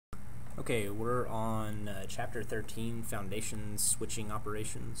Okay, we're on Chapter 13, Foundations Switching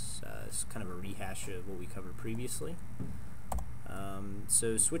Operations. It's kind of a rehash of what we covered previously.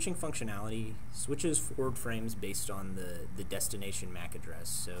 So switching functionality switches forward frames based on the destination MAC address.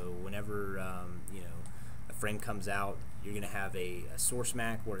 So whenever a frame comes out, you're going to have a source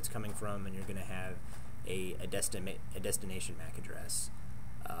MAC where it's coming from, and you're going to have a destination MAC address.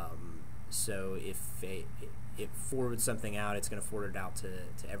 So if it forwards something out, it's going to forward it out to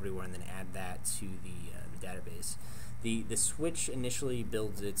everywhere and then add that to the database. The switch initially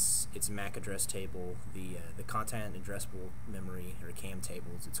builds its MAC address table, the content addressable memory, or CAM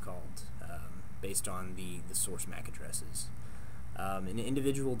table as it's called, based on the source MAC addresses. An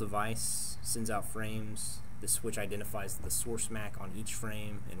individual device sends out frames. The switch identifies the source MAC on each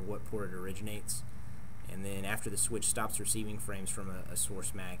frame and what port it originates. And then after the switch stops receiving frames from a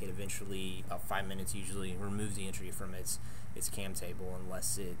source MAC, it eventually, about 5 minutes usually, removes the entry from its CAM table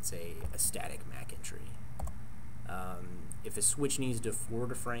unless it's a static MAC entry. If a switch needs to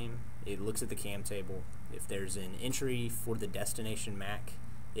forward a frame, it looks at the CAM table. If there's an entry for the destination MAC,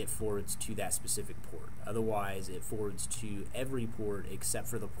 it forwards to that specific port. Otherwise, it forwards to every port except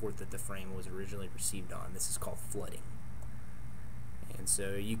for the port that the frame was originally received on. This is called flooding. And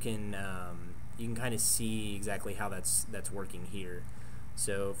so you can kind of see exactly how that's working here.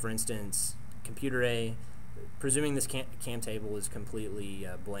 So for instance, computer A, presuming this CAM table is completely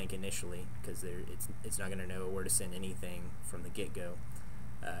blank initially, because it's not going to know where to send anything from the get-go.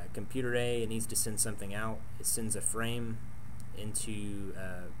 Computer A, it needs to send something out. It sends a frame into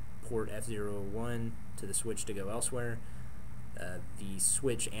port F01 to the switch to go elsewhere. The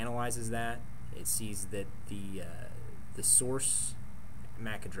switch analyzes that. It sees that the source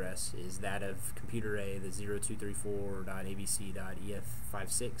MAC address is that of computer A, the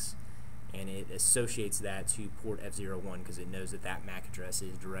 0234.abc.ef56, and it associates that to port F01 because it knows that that MAC address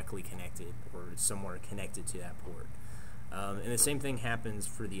is directly connected or somewhere connected to that port. And the same thing happens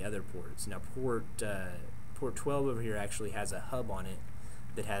for the other ports. Now port 12 over here actually has a hub on it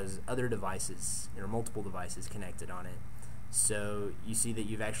that has other devices, or multiple devices connected on it. So you see that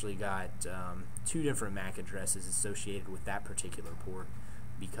you've actually got two different MAC addresses associated with that particular port,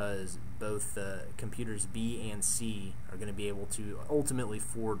 because both computers B and C are going to be able to ultimately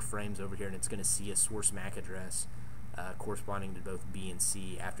forward frames over here, and it's going to see a source MAC address corresponding to both B and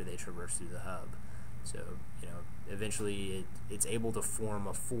C after they traverse through the hub. So eventually it's able to form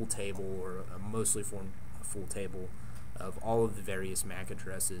a full table, or mostly form a full table of all of the various MAC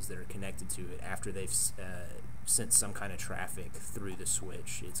addresses that are connected to it after they've sent some kind of traffic through the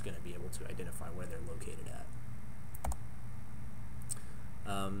switch. It's going to be able to identify where they're located at.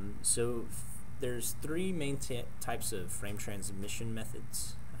 So there's three main types of frame transmission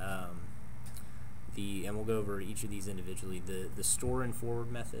methods. And we'll go over each of these individually. The store and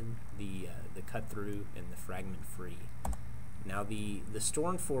forward method, the cut through, and the fragment free. Now the store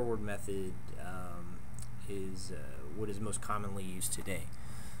and forward method is what is most commonly used today.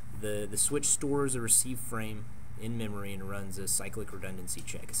 The switch stores a received frame in memory and runs a cyclic redundancy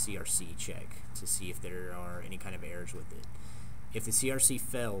check, a CRC check, to see if there are any kind of errors with it. If the CRC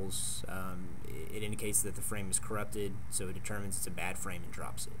fails, it indicates that the frame is corrupted, so it determines it's a bad frame and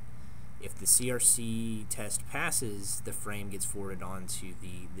drops it. If the CRC test passes, the frame gets forwarded on to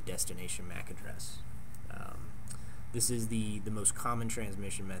the destination MAC address. This is the most common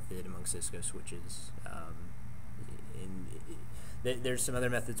transmission method among Cisco switches. There's some other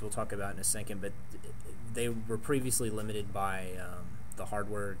methods we'll talk about in a second, but they were previously limited by the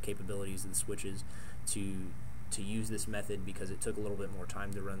hardware capabilities of the switches to use this method, because it took a little bit more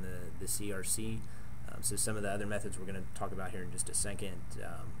time to run the CRC. So some of the other methods we're going to talk about here in just a second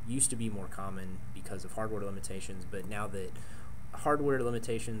used to be more common because of hardware limitations, but now that hardware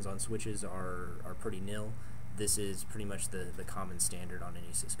limitations on switches are pretty nil, this is pretty much the common standard on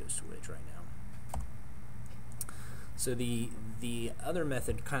any Cisco switch right now. So the other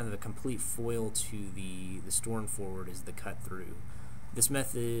method, kind of the complete foil to the store and forward, is the cut through. This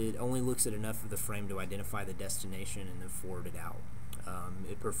method only looks at enough of the frame to identify the destination and then forward it out.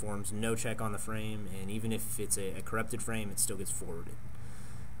 It performs no check on the frame, and even if it's a corrupted frame, it still gets forwarded.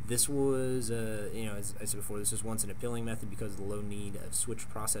 This was, as I said before, this was once an appealing method because of the low need of switch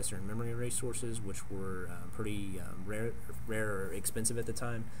processor and memory resources, which were pretty rare or expensive at the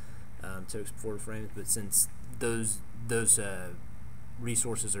time to forward frames. But since those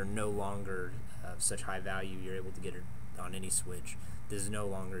resources are no longer of such high value, you're able to get it on any switch. This is no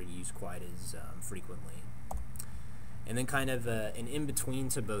longer used quite as frequently. And then kind of an in-between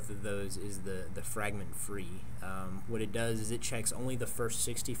to both of those is the fragment free. What it does is it checks only the first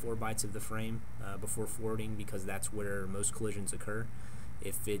 64 bytes of the frame before forwarding, because that's where most collisions occur.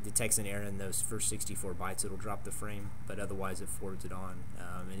 If it detects an error in those first 64 bytes, it'll drop the frame, but otherwise it forwards it on.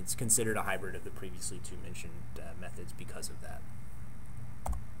 And it's considered a hybrid of the previously two mentioned methods because of that.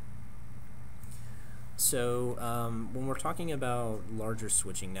 So when we're talking about larger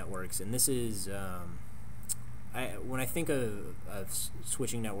switching networks, and this is, when I think of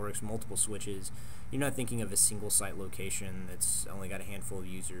switching networks, multiple switches, you're not thinking of a single site location that's only got a handful of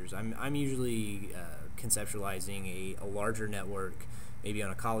users. I'm usually conceptualizing a larger network, maybe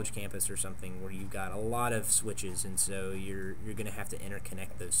on a college campus or something, where you've got a lot of switches, and so you're going to have to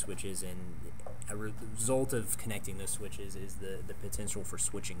interconnect those switches, and a result of connecting those switches is the potential for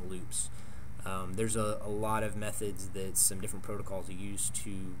switching loops. There's a lot of methods that some different protocols are used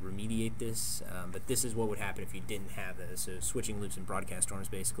to remediate this, but this is what would happen if you didn't have this. So switching loops and broadcast storms,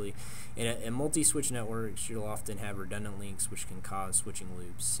 basically. In a multi-switch network, you'll often have redundant links which can cause switching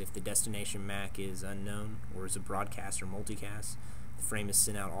loops. If the destination MAC is unknown or is a broadcast or multicast, the frame is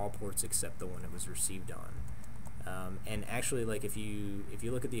sent out all ports except the one it was received on. And actually, like if you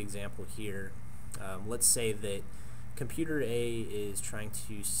look at the example here, let's say that computer A is trying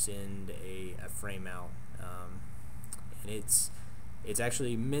to send a frame out, and it's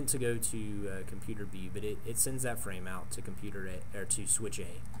actually meant to go to computer B, but it sends that frame out to computer A, or to switch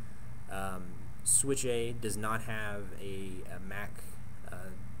A. Switch A does not have a MAC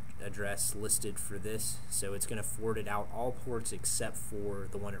address listed for this, so it's going to forward it out all ports except for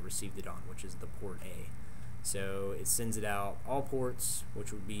the one it received it on, which is the port A. So it sends it out all ports,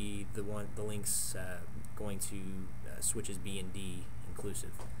 which would be the links going to switches B and D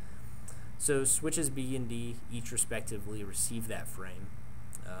inclusive. So switches B and D each respectively receive that frame.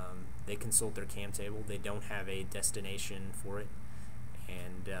 They consult their CAM table. They don't have a destination for it,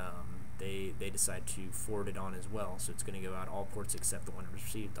 and they decide to forward it on as well. So it's going to go out all ports except the one it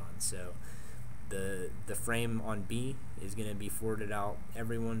received on. So the frame on B is going to be forwarded out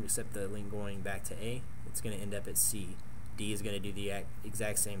everyone except the link going back to A. It's going to end up at C. D is going to do the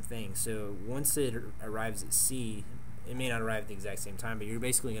exact same thing. So once it arrives at C, it may not arrive at the exact same time, but you're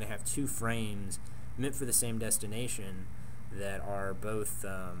basically going to have two frames meant for the same destination that are both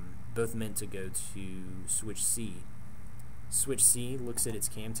meant to go to switch C. Switch C looks at its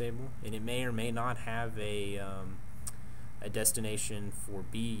CAM table, and it may or may not have a destination for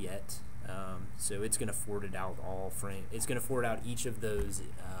B yet. So it's going to forward it out It's going to forward out each of those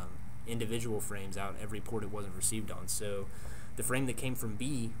individual frames out every port it wasn't received on. So the frame that came from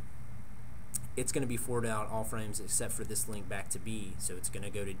B, it's going to be forwarded out all frames except for this link back to B. So it's going to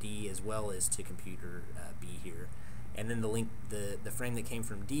go to D as well as to computer B here. And then the frame that came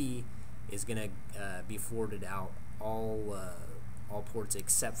from D is going to be forwarded out all ports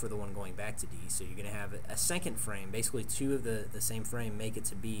except for the one going back to D. So you're going to have a second frame, basically two of the same frame make it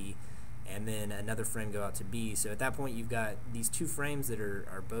to B, and then another frame go out to B. So at that point you've got these two frames that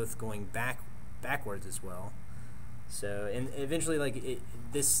are both going backwards as well. So, and eventually, like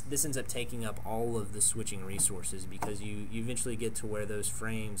this ends up taking up all of the switching resources, because you eventually get to where those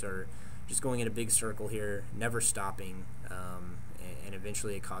frames are just going in a big circle here, never stopping, and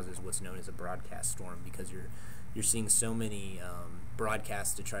eventually it causes what's known as a broadcast storm, because you're seeing so many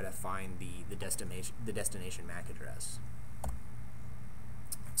broadcasts to try to find the destination MAC address.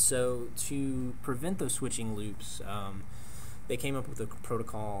 So to prevent those switching loops, they came up with a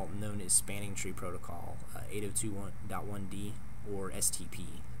protocol known as Spanning Tree Protocol, 802.1d, or STP.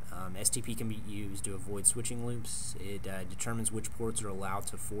 STP can be used to avoid switching loops. It determines which ports are allowed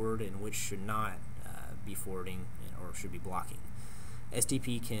to forward and which should not be forwarding or should be blocking.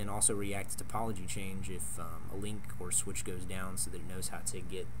 STP can also react to topology change if a link or switch goes down, so that it knows how to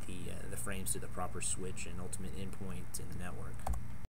get the frames to the proper switch and ultimate endpoint in the network.